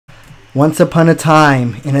Once upon a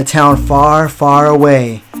time, in a town far, far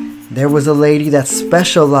away, there was a lady that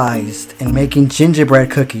specialized in making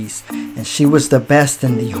gingerbread cookies, and she was the best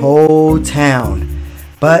in the whole town.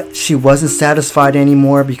 But she wasn't satisfied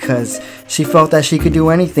anymore because she felt that she could do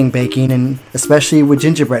anything baking, and especially with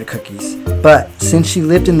gingerbread cookies. But since she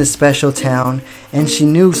lived in this special town and she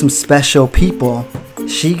knew some special people,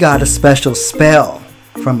 she got a special spell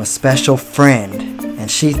from a special friend,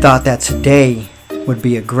 and she thought that today would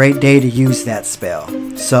be a great day to use that spell.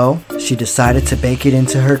 So she decided to bake it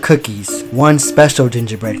into her cookies, one special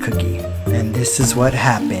gingerbread cookie. And this is what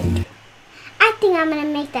happened. I think I'm gonna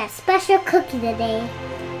make that special cookie today.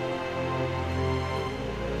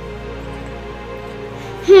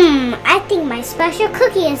 I think my special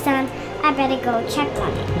cookie is done. I better go check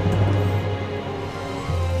on it.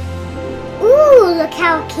 Ooh, look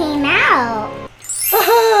how it came out.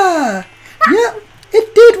 Aha! Yeah,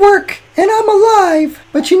 it did work, and I'm alive.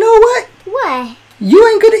 But you know what? What? You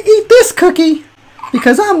ain't gonna eat this cookie,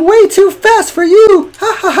 because I'm way too fast for you.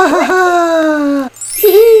 Ha ha ha ha ha!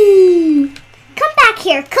 Come back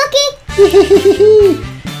here, cookie.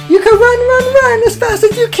 You can run as fast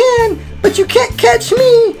as you can, but you can't catch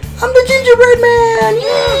me. I'm the Gingerbread Man.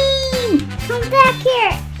 Yee! Come back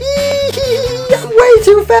here. I'm way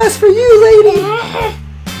too fast for you, lady.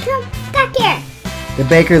 Come back here. The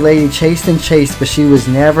baker lady chased and chased, but she was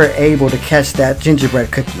never able to catch that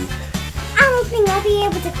gingerbread cookie. I don't think I'll be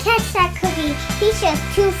able to catch that cookie. He's just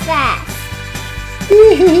too fast.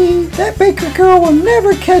 That baker girl will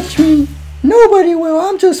never catch me. Nobody will.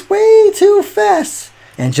 I'm just way too fast.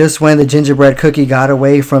 And just when the gingerbread cookie got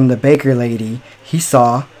away from the baker lady, he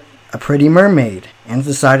saw a pretty mermaid and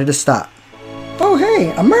decided to stop. Oh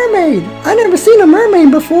hey, a mermaid! I never seen a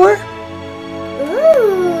mermaid before.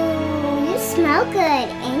 Ooh, you smell good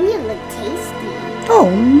and you look tasty. Oh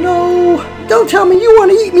no! Don't tell me you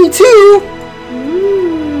want to eat me too!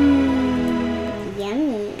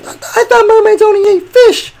 Yummy. I thought mermaids only ate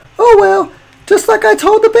fish. Oh well, just like I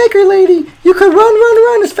told the baker lady, you can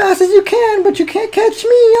run as fast as you can, but you can't catch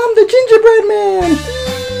me. I'm the Gingerbread Man.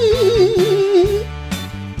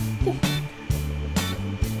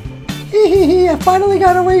 I finally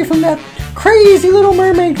got away from that crazy little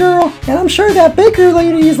mermaid girl, and I'm sure that baker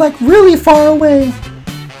lady is like really far away.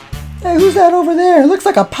 Hey, who's that over there? Looks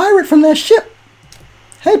like a pirate from that ship.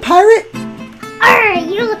 Hey, pirate. Arr,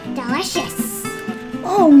 you look delicious.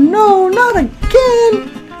 Oh no, not again.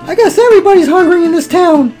 I guess everybody's hungry in this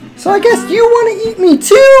town, so I guess you want to eat me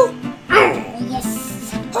too?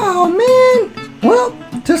 Yes. Oh man, well,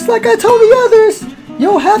 just like I told the others,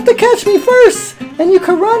 you'll have to catch me first, and you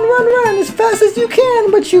can run as fast as you can,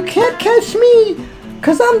 but you can't catch me,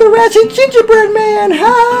 cause I'm the ratchet gingerbread man.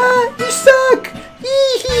 Ha! You suck!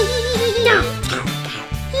 No.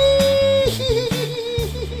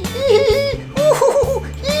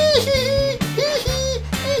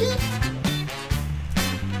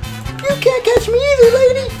 You can't catch me either,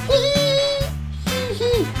 lady.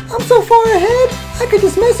 I'm so far ahead, I could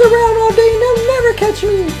just mess around all day and they'll never catch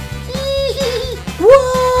me.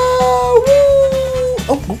 Whoa!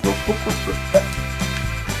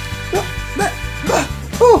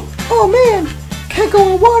 Oh man! Can't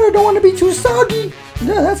go in water, don't want to be too soggy.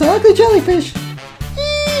 Yeah, that's an ugly jellyfish.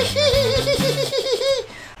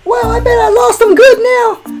 Well, I bet I lost them good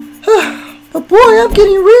now. But boy, I'm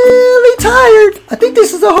getting really tired. I think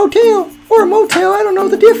this is a hotel or a motel. I don't know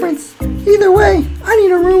the difference. Either way, I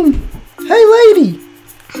need a room. Hey, lady.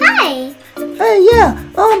 Hi. Hey, yeah.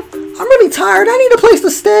 I'm really tired. I need a place to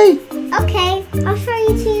stay. Okay, I'll show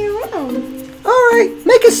you to your room. All right,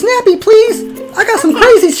 make it snappy, please. I got some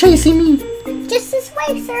crazies chasing me. Just this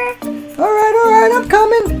way, sir. All right, I'm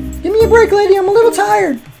coming. Give me a break, lady. I'm a little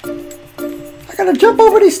tired. I gotta jump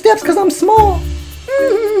over these steps because I'm small.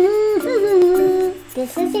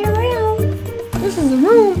 This is your room. This is a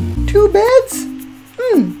room. 2 beds?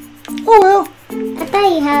 Oh well. I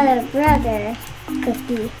thought you had a brother,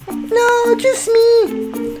 Cookie. No, just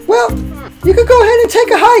me. Well, you could go ahead and take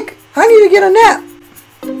a hike. I need to get a nap.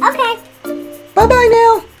 Okay. Bye-bye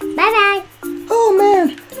now. Bye-bye. Oh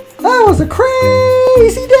man, that was a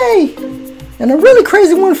crazy day. And a really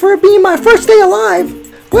crazy one for it being my first day alive.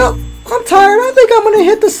 Well, I'm tired. I think I'm gonna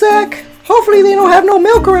hit the sack. Hopefully they don't have no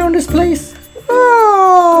milk around this place.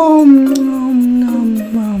 Oh,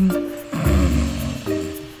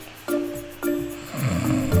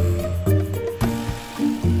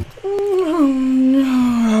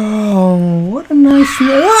 what a nice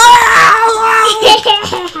meal.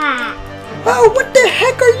 Oh, what the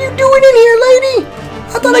heck are you doing in here, lady?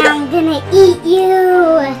 I thought I'm gonna eat you.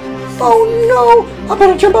 Oh no! I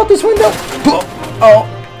better jump out this window. Oh,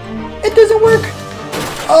 it doesn't work.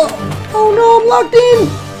 Oh, Oh no, I'm locked in!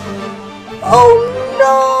 Oh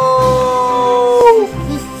no!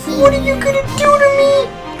 What are you gonna do to me?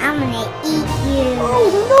 I'm gonna eat you. Oh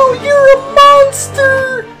no, you're a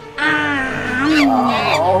monster!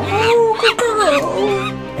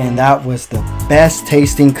 And that was the best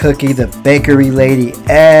tasting cookie the bakery lady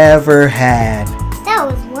ever had. That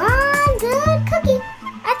was one good cookie.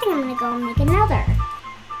 I think I'm gonna go make another.